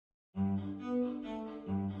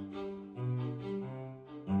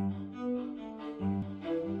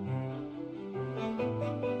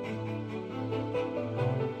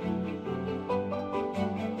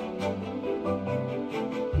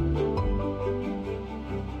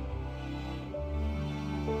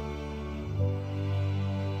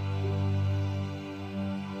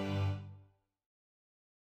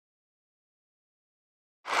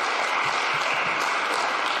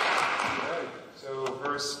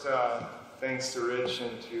first, thanks to Rich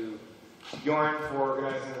and to Bjorn for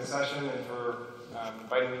organizing the session and for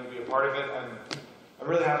inviting me to be a part of it. I'm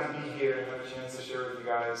really happy to be here and have a chance to share with you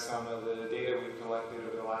guys some of the data we've collected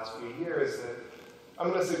over the last few years that I'm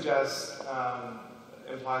going to suggest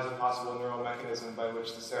implies a possible neural mechanism by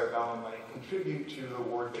which the cerebellum might contribute to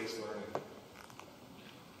reward-based learning.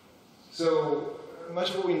 So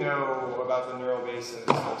much of what we know about the neural basis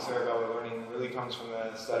of cerebellar learning really comes from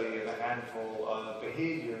the study of a handful of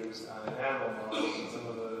behaviors in animal models, and some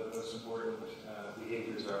of the most important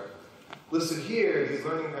behaviors are listed here. These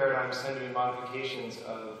learning paradigms tend to be modifications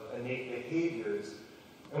of innate behaviors.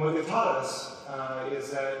 And what they've taught us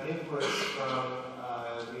is that inputs from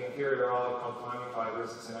the inferior olive called climbing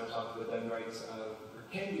fibers that send out onto the dendrites of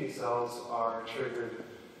Purkinje cells are triggered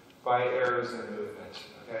by errors in movement.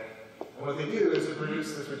 Okay? And what they do is they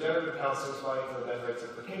produce this regenerative calcium spike in the dendrites of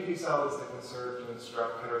Purkinje cells that can serve to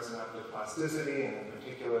instruct heterosynaptic plasticity and in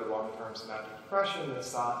particular long-term synaptic depression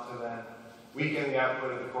that's thought to then weaken the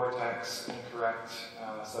output of the cortex and correct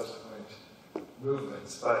subsequent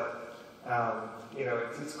movements. But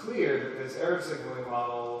it's clear that this error signaling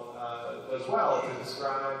model does well to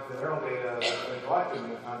describe the neural data that's been collected in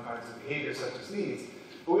the confines of behavior such as these.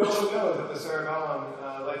 But we also know that the cerebellum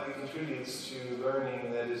likely contributes to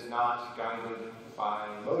learning that is not guided by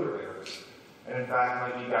motor errors, and in fact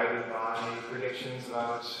might be guided by predictions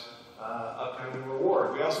about upcoming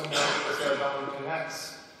reward. We also know that the cerebellum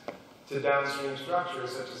connects to downstream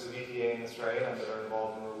structures such as the VTA and the striatum that are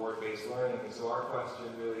involved in reward-based learning. And so our question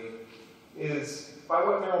really is, by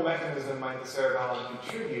what neural mechanism might the cerebellum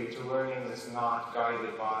contribute to learning that's not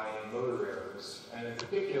guided by motor errors? And in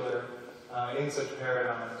particular, in such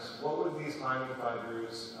paradigms, what would these climbing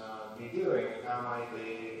fibers be doing, and how might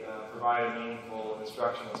they provide a meaningful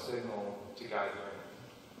instructional signal to guide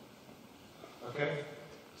learning? Okay?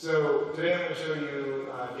 So today I'm going to show you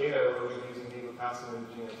data where we're using deep calcium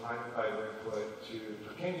imaging and climbing fiber input to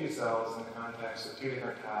Purkinje cells in the context of two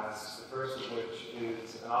different tasks, the first of which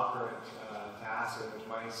is an operant task in which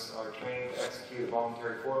mice are trained to execute a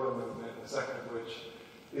voluntary forelimb movement, and the second of which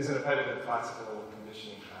is an appetitive classical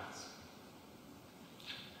conditioning task.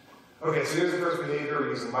 Okay, so here's the first behavior. We're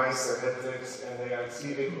using mice, they're head fixed, and they are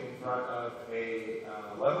seated in front of a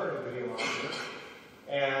lever, a video monitor.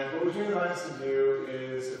 And what we're doing the mice to do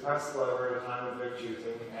is to press the lever at a time of their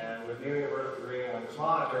choosing, and we're viewing a vertical gradient on this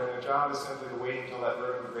monitor, and their job is simply to wait until that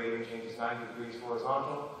vertical gradient changes 90 degrees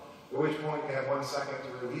horizontal, at which point they have 1 second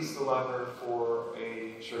to release the lever for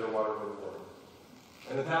a sugar water reward.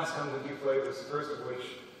 And the task comes in two flavors, the first of which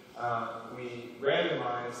we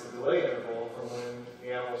randomize the delay interval from when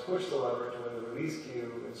the animals push the lever to when the release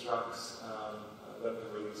cue instructs them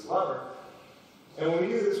to release the lever. And when we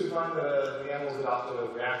do this, we find that the animals adopt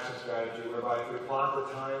a reaction strategy whereby if we plot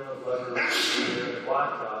the time of lever in the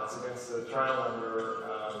black dots against the trial number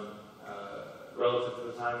relative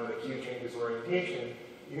to the time when the cue changes orientation,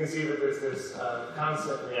 you can see that there's this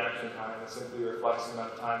constant reaction time that simply reflects the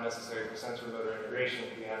amount of time necessary for sensory motor integration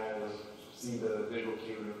if the animal will see the visual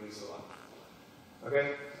cue and release the lever.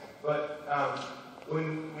 Okay? But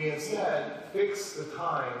when we instead fix the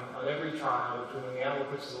time on every trial between when the animal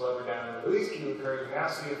pushes the lever down and the release cue occurs, we now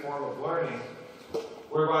see a form of learning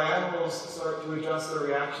whereby animals start to adjust their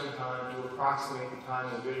reaction time to approximate the time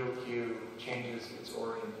the visual cue changes its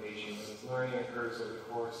orientation. And this learning occurs over the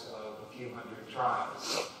course of a few hundred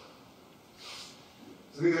trials.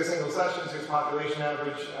 So these are single sessions. Here's population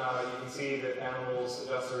average. You can see that animals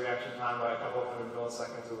adjust their reaction time by a couple of hundred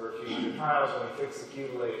milliseconds over a few hundred trials when we fix the cue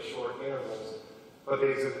delay at short intervals. But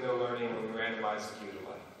they exhibit no learning when we randomize the cue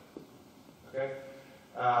delay. Okay?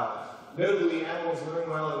 Notably, animals learn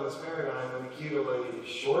well in this paradigm when the cue delay is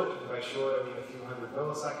short, and by short I mean a few hundred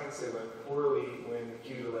milliseconds. They learn poorly when the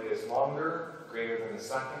cue delay is longer, greater than a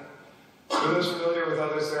second. For those familiar with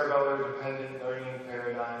other cerebellar-dependent learning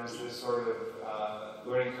paradigms, this sort of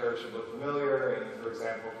learning curve should look familiar. In, for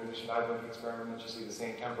example, conditioned eye blink experiments, you see the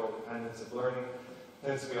same temporal dependence of learning.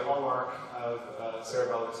 Tends to be a hallmark of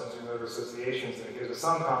cerebellar sensory motor associations, and it gives us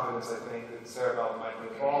some confidence, I think, that the cerebellum might be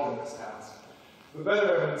involved in this task. The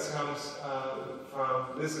better evidence comes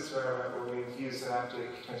from this experiment where we infuse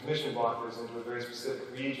synaptic transmission blockers into a very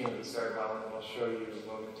specific region of the cerebellum, and I'll show you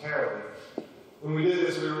momentarily. When we did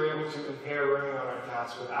this, we were able to compare learning on our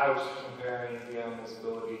task without comparing the animal's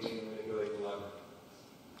ability to manipulate the lever.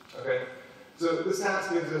 Okay? So this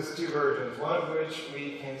task gives us two versions, one of which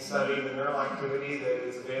we can study the neural activity that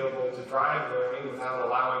is available to drive learning without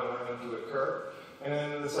allowing learning to occur. And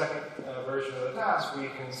then in the second version of the task, we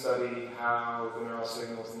can study how the neural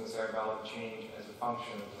signals in the cerebellum change as a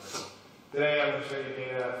function of learning. Today I'm going to show you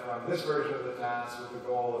data from this version of the task with the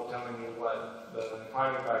goal of telling you what the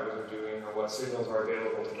climbing fibers are doing or what signals are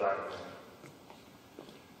available to drive it.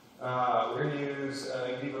 We're going to use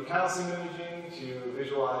in vivo calcium imaging to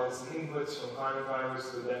visualize the inputs from climbing fibers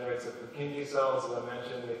to the dendrites of Purkinje cells. As I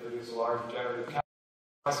mentioned, they produce a large regenerative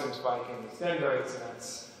calcium spike in these dendrites, and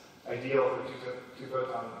that's ideal for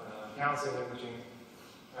two-photon calcium imaging.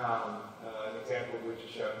 An example of which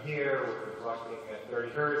is shown here, where we're collecting at 30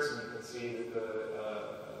 hertz, and you can see that the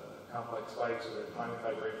complex spikes or the climbing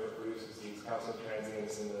fiber input produces these calcium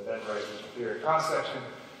transients in the dendrites, which appear at cross-section.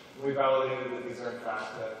 We validated that these are in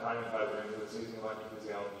fact climbing fiber inputs using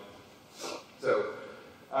electrophysiology. So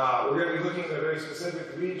we're going to be looking at a very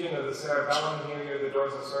specific region of the cerebellum here near the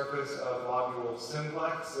dorsal surface of lobule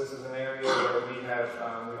simplex. This is an area where we have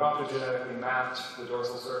we've optogenetically mapped the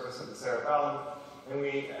dorsal surface of the cerebellum, and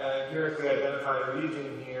we empirically identified a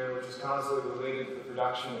region here which is causally related to the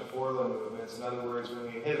production of forelimb movements. In other words, when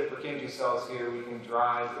we inhibit Purkinje cells here, we can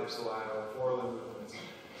drive ipsilateral forelimb movements.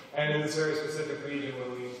 And in this very specific region,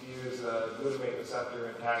 when we use glutamate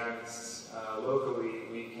receptor antagonists locally,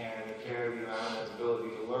 we can impair the animal's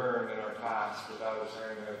ability to learn in our task without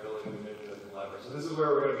impairing their ability to manipulate the lever. So this is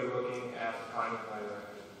where we're going to be looking at the climbing fiber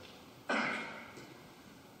activity.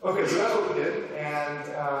 Okay, so that's what we did, and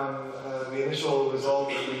the initial result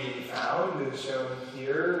that we found is shown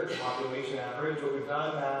here, the population average. What we've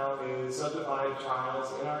done now is subdivide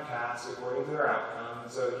trials in our task according to their outcome.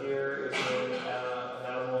 So here is when an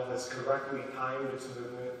animal has correctly timed its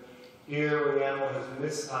movement. Here, when the animal has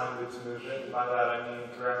mistimed its movement, and by that I mean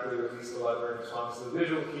correctly released the lever in response to the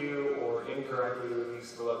visual cue, or incorrectly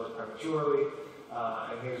released the lever prematurely.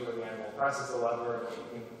 And here's where the animal presses the lever,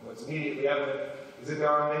 and what's immediately evident is that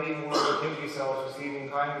there are many more Purkinje cells receiving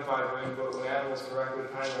climbing fiber input when animals correctly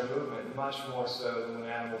time their movement, much more so than when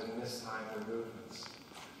animals mistime their movements.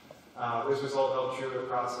 This result held true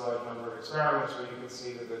across a large number of experiments where you can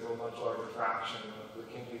see that there's a much larger fraction of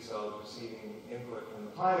Purkinje cells receiving input from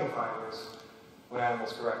the climbing fibers when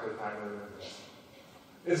animals correctly time their movements.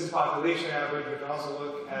 This is population average. We can also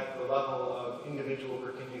look at the level of individual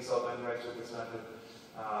Purkinje cell dendrites with this method,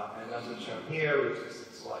 and that's what's shown here. We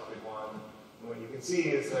just selected one. And what you can see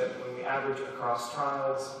is that when we average across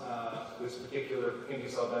trials, this particular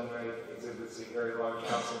Purkinje cell dendrite exhibits a very large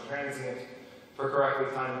calcium transient for correctly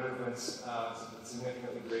timed movements,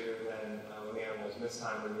 significantly greater than when the animals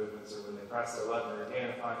mistime their movements or when they press their lever.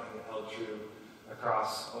 Again, finding it held true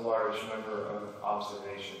across a large number of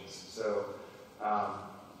observations. So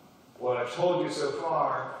what I've told you so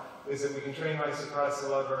far is that we can train mice to press the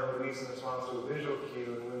lever and release in response to a visual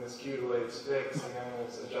cue, and when this cue delay is fixed, the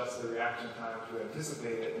animals adjust the reaction time to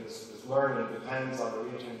anticipate it, and this learning depends on the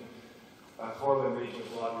region, forelimb region of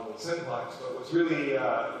lobule simplex. But what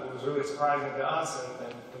was really surprising to us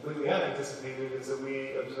and completely unanticipated is that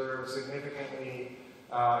we observe significantly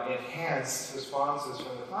enhanced responses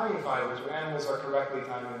from the climbing fibers when animals are correctly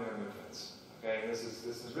timing their movements. Okay, and this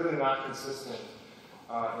is really not consistent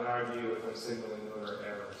in our view with signaling motor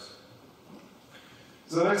errors.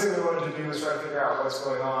 So the next thing we wanted to do was try to figure out what's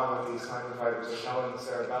going on with these climbing fibers that tell in the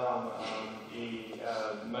cerebellum.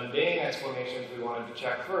 The mundane explanations we wanted to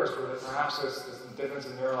check first were that perhaps this difference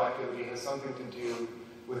in neural activity has something to do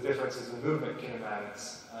with differences in movement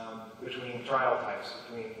kinematics between trial types,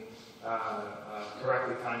 between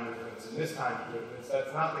correctly timed movements and mistimed movements.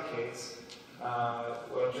 That's not the case.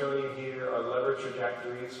 What I'm showing you here are lever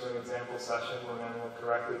trajectories for an example session where an animal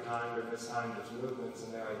correctly timed or mistimed its movements,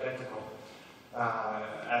 and they're identical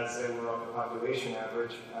as they were on the population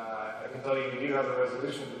average. I can tell you we do have the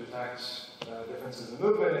resolution to detect differences in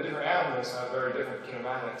movement, and different animals have very different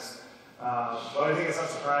kinematics. But I think it's not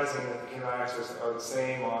surprising that the kinematics are the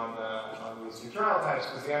same on these two trial types,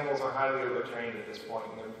 because the animals are highly overtrained at this point.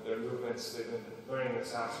 Their movements, they've been learning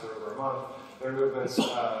this task for over a month. Their movements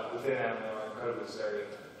within animal are incredibly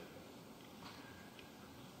stereotyped.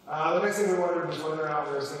 The next thing we wondered was whether or not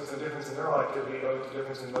we were seeing some difference in neural activity owing to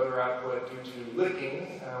difference in motor output due to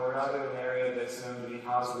licking. We're not in an area that's known to be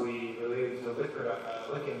causally related to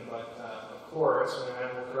licking, but of course, when an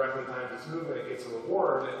animal correctly times its movement, it gets a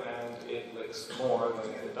reward, and it licks more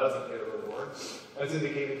than if it doesn't get a reward. That's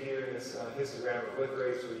indicated here in this histogram of lick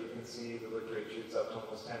rates, where you can see the lick rate shoots up to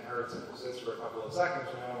almost 10 hertz and persists for a couple of seconds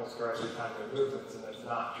when animals correctly time their movements, and that's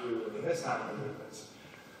not true when they mistime their movements.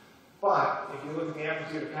 But if you look at the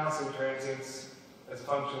amplitude of calcium transients as a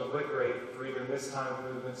function of lick rate for either mistimed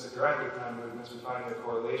movements or correctly timed movements, we find a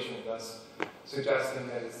correlation, thus suggesting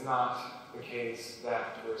that it's not the case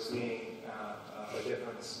that we're seeing a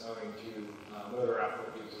difference owing to motor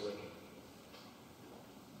output due to licking.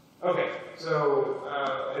 Okay, so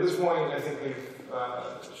at this point, I think we've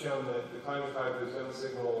shown that the climbing fibers don't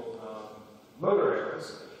signal motor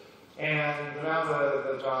errors. And now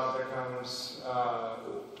the job becomes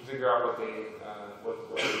to figure out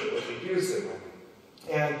what they do signal.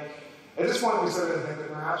 And at this point, we started to think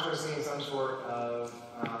that perhaps we're seeing some sort of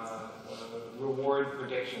reward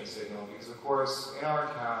prediction signal, because of course, in our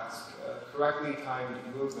task, correctly timed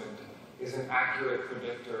movement is an accurate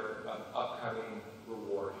predictor of upcoming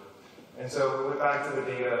reward. And so we went back to the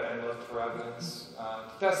data and looked for evidence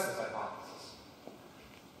to test this hypothesis.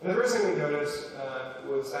 And the first thing we noticed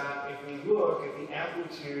was that if we look at the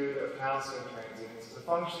amplitude of calcium transients as a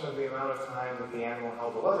function of the amount of time that the animal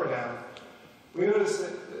held the lever down, we noticed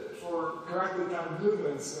that for correctly timed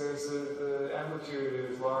movements, the amplitude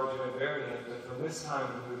is large and invariant, but for mistimed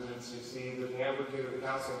movements, you see that the amplitude of the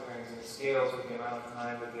calcium transient scales with the amount of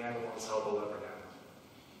time that the animal has held the lever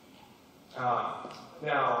down.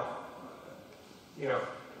 Now,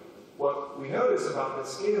 what we notice about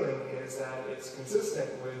this scaling is that it's consistent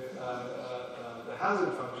with the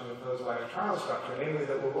hazard function imposed by our trial structure, namely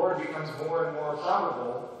that reward becomes more and more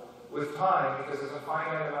probable with time, because there's a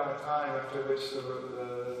finite amount of time after which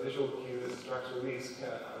the visual cue that instructs release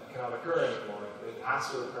cannot occur anymore. It has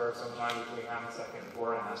to occur sometime between half a second and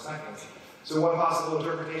 4.5 seconds. So one possible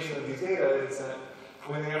interpretation of these data is that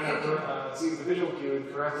when the animal sees the visual cue and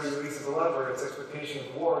correctly releases the lever, its expectation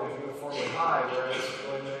of reward is uniformly high, whereas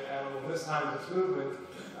when the animal mistimes its movement,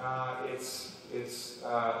 its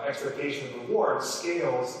expectation of reward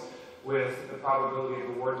scales with the probability of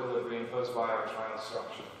reward delivery imposed by our trial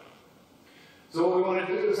structure. So what we want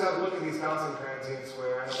to do is have a look at these calcium transients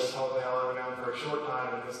where animals held the lever down for a short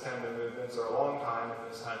time and mistime their movements, or a long time and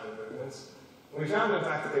mistime their movements. And we found, in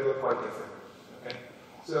fact, that they look quite different. Okay?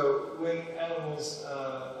 So when animals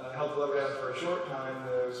held the lever down for a short time,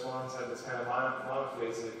 the response had this kind of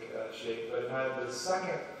monophasic shape, but it had the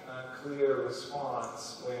second clear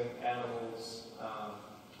response when animals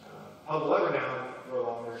held the lever down for a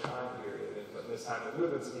longer time period and mistime their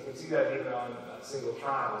movements. And you can see that even on single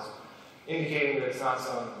trials, indicating that it's not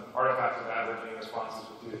some artifact of averaging responses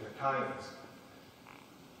with two different timings.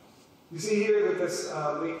 You see here that this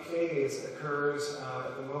late phase occurs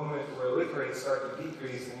at the moment where lick rates start to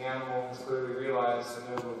decrease, and the animal has clearly realized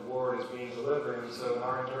that no reward is being delivered. And so in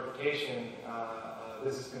our interpretation,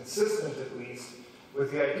 this is consistent at least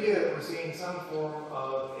with the idea that we're seeing some form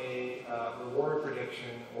of a reward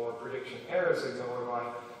prediction or prediction error signal, whereby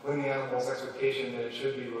when the animal's expectation that it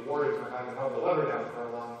should be rewarded for having held the lever down for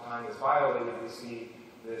a long time is violated, we see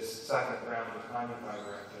this second round of climbing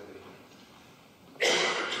fiber activity.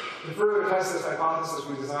 To further test this hypothesis,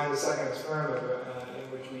 we designed a second experiment in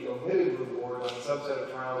which we omitted reward on a subset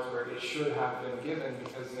of trials where it should have been given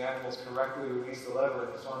because the animals correctly released the lever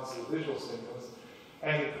in response to the visual stimulus.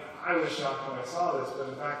 And I was shocked when I saw this, but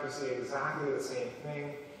in fact we see exactly the same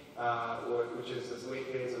thing, which is this late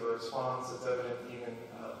phase of a response that's evident even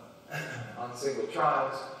on single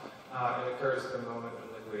trials. It occurs at the moment when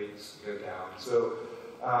lick rates go down. So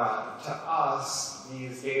to us,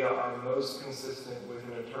 these data are most consistent with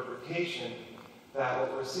an interpretation that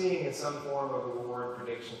what we're seeing is some form of a reward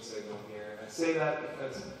prediction signal here. And I say that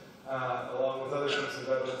because, along with other pieces of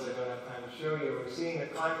evidence I don't have time to show you, we're seeing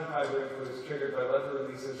that climbing fiber input is triggered by lever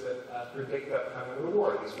releases that predict upcoming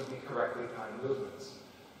reward. These would be correctly timed movements.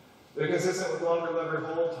 They're consistent with longer lever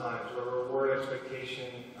hold times, where reward expectation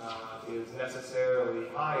is necessarily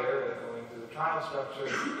higher going through the trial structure,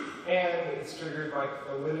 and it's triggered by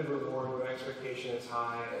omitted reward when expectation is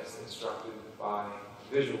high as instructed by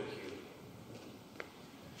visual cue.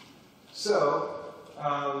 So,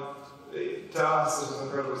 to us, this was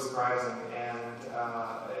incredibly surprising, and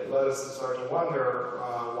it led us to start to wonder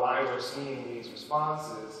why we're seeing these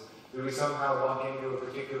responses. Do we somehow walk into a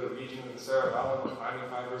particular region of the cerebellum where climbing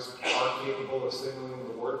fibers are capable of signaling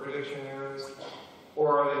reward prediction errors?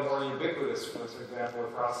 Or are they more ubiquitous, for example,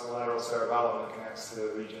 across the lateral cerebellum that connects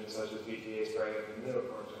to regions such as VTA, striatum, and middle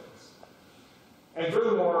cortex? And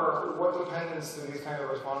furthermore, what dependence do these kind of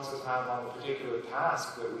responses have on the particular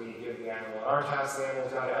task that we give the animal? In our task, the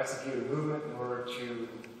animal's got to execute a movement in order to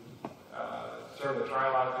determine the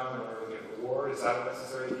trial outcome, in order to get reward. Is that a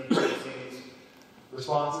necessary feature to see these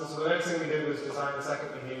responses? So the next thing we did was design a second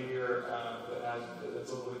behavior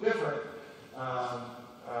that's a little bit different,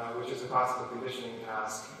 which is a classical conditioning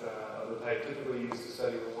task of the type typically used to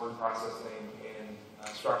study reward processing in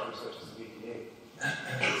structures such as the VTA.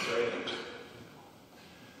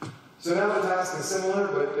 So now the task is similar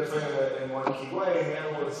but different in one key way. The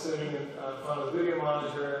animal is sitting in front of the video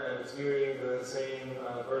monitor and it's viewing the same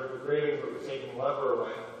vertical grading, but we're taking the lever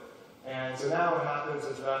away. And so now what happens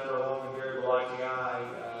is that after a long and variable ITI,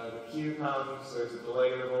 the cue comes, there's a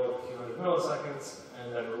delay interval of a few hundred milliseconds,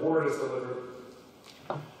 and then reward is delivered.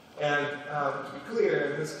 And to be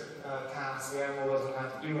clear, in this task, the animal doesn't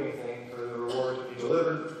have to do anything for the reward to be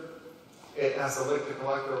delivered. It has to lick to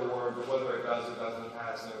collect the reward, but whether it does or doesn't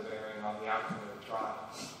has no bearing on the outcome of the trial.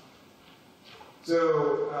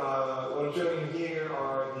 So what I'm showing you here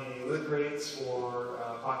are the lick rates for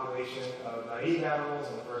population of naive animals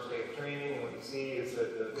on the first day of training. And what you see is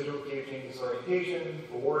that the visual cue changes orientation,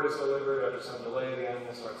 reward is delivered, after some delay the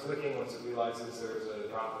animal starts licking once it realizes there's a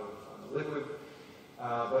drop of liquid.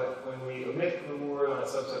 But when we omit reward on a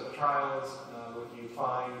subset of trials, what you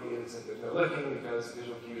find is that there's no licking because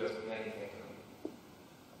visual cue doesn't mean anything.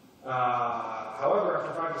 However,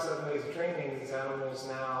 after 5 to 7 days of training, these animals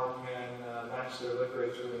now can match their lick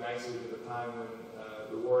rates really nicely to the time when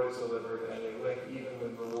reward is delivered, and they lick even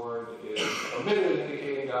when reward is omitted,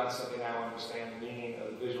 indicating to us that they now understand the meaning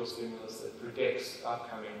of the visual stimulus that predicts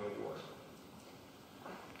upcoming reward.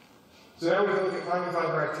 So now we're looking at climbing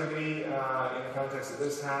fiber activity in the context of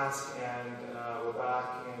this task, and we're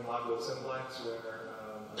back in lobule simplex where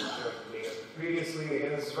I'm showing the data previously.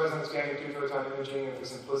 Again, this is resonance scanning 2-photon imaging, and for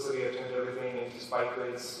simplicity I've turned everything into spike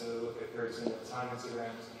rates to look at very similar time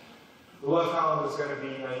histograms. The left column is going to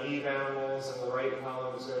be naive animals, and the right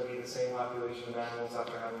column is going to be the same population of animals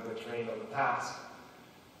after having been trained on the task.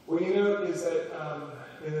 What you note is that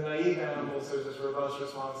in the naive animals, there's this robust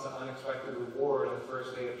response to unexpected reward on the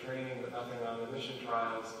first day of training, but nothing on the mission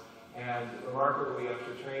trials. And remarkably,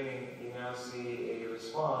 after training, you now see a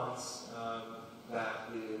response that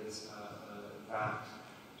is, in fact,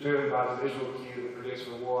 driven by the visual cue that predicts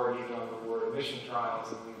reward even on reward mission trials,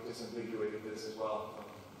 and we've disambiguated this as well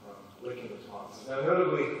from licking responses. Now,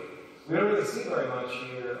 notably, we don't really see very much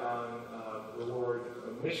here on reward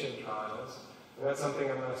mission trials. And that's something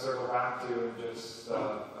I'm going to circle back to in just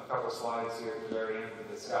a couple slides here at the very end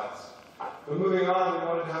to discuss. But moving on, we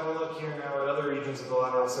wanted to have a look here now at other regions of the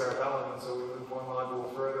lateral cerebellum, and so we moved one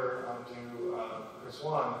module further onto Chris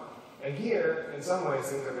 1. And here, in some ways,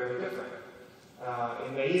 things are very different.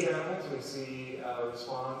 In naive animals, we see a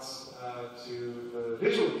response to the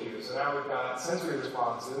visual cue. So now we've got sensory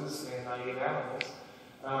responses in naive animals.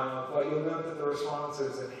 But you'll note that the response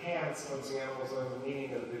is enhanced once the animals learn the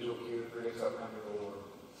meaning of the visual cue that predicts upcoming reward.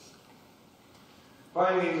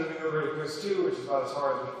 Finally, moving over to Chris 2, which is about as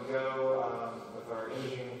far as we can go with our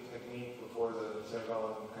imaging technique before the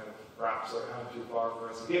cerebellum kind of wraps around too far for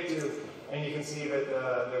us to get to. And you can see that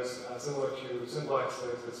there's, similar to simplex,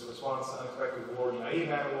 there's this response to unexpected reward in naive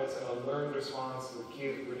animals and a learned response to the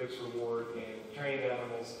cue that predicts reward in trained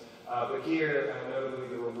animals. But here, notably,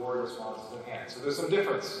 the reward response is enhanced. So there's some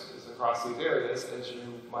differences across these areas, as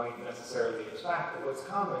you might necessarily expect. But what's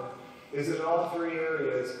common is that in all three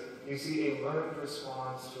areas, you see a learned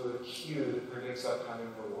response to a cue that predicts upcoming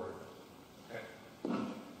reward. Okay.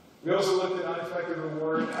 We also looked at unexpected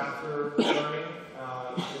reward after learning.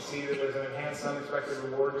 You can see that there's an enhanced unexpected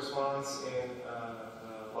reward response in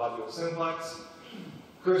lobule simplex.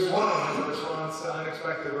 Chris 1 has a response to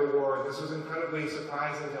unexpected reward. This was incredibly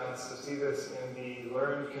surprising to us to see this in the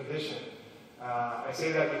learned condition. I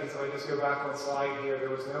say that because if I just go back one slide here,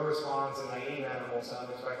 there was no response in naive animals to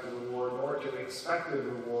unexpected reward, nor to expected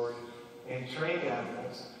reward in trained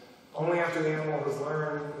animals. Only after the animal has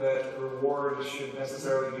learned that reward should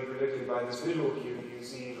necessarily be predicted by this visual cue do you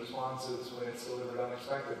see responses when it's delivered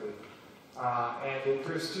unexpectedly. And in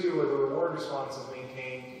Chris 2, where the reward response is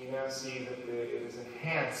maintained, you now see that it is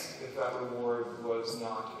enhanced if that reward was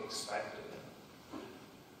not expected.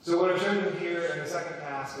 So what I've shown you here in the second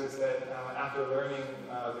task is that after learning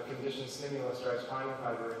the conditioned stimulus drives climbing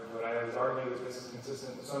fiber input, I would argue that this is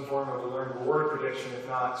consistent with some form of a learned reward prediction, if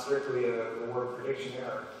not strictly a reward prediction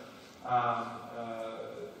error.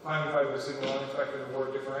 Climbing fiber signal unexpected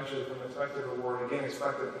reward differentially from expected reward, again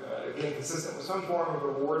again consistent with some form of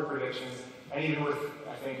reward prediction, and even with,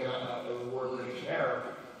 I think, a reward prediction error.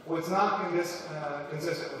 What's not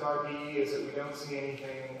consistent with RPE is that we don't see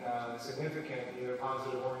anything significant, either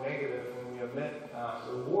positive or negative, when we omit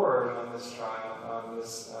reward on this trial, on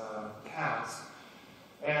this task.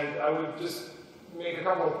 And I would just make a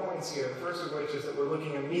couple of points here. The first of which is that we're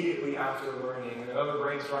looking immediately after learning. And in other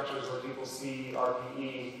brain structures where people see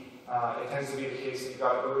RPE, it tends to be the case that you've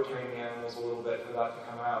got to overtrain the animals a little bit for that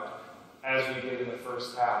to come out, as we did in the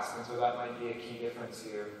first task. And so that might be a key difference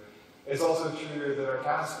here. It's also true that our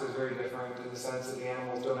task is very different in the sense that the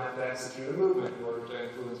animals don't have to execute a movement in order to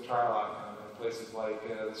influence trial outcome. In places like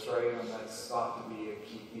the striatum, that's thought to be a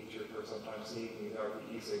key feature for sometimes seeing these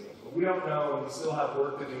RPE signals. But we don't know, and we still have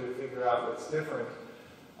work to do to figure out what's different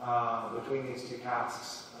between these two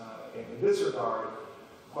tasks in this regard.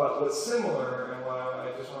 But what's similar, and what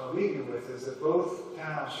I just want to leave you with, is that both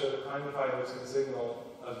tasks show that primary fibers can signal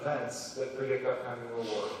events that predict upcoming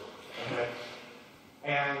reward. Okay?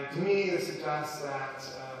 And to me, this suggests that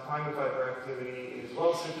primary fiber activity is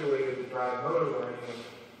well situated to drive motor learning.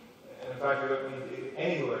 And in fact, you don't need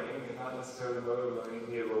any learning, and not necessarily motor learning, to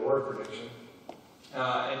be a reward prediction.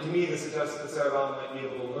 And to me, this suggests that the cerebellum might be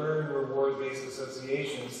able to learn reward-based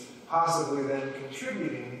associations, possibly then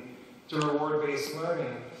contributing to reward-based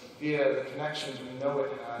learning via the connections we know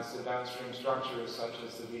it has to downstream structures such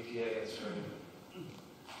as the BPA instrument.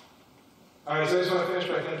 All right, so I just want to finish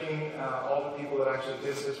by thanking all the people that actually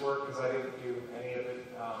did this work, because I didn't do any of it.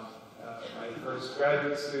 My first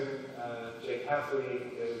graduate student, Jake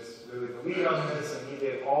Heffley, is really the lead on this, and he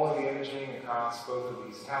did all of the imaging across both of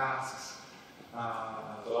these tasks.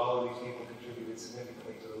 But all of these people contributed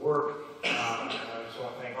significantly to the work. I just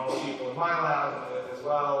want to thank all the people in my lab, as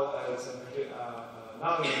well as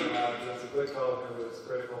not only in the lab, but as a good fellow who was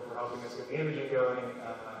critical for helping us get the imaging going,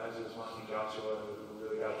 as is Monty Joshua, who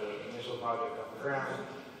really got the initial project off the ground.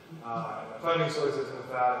 And the funding sources in the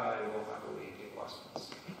fab, and I will happily take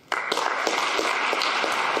questions.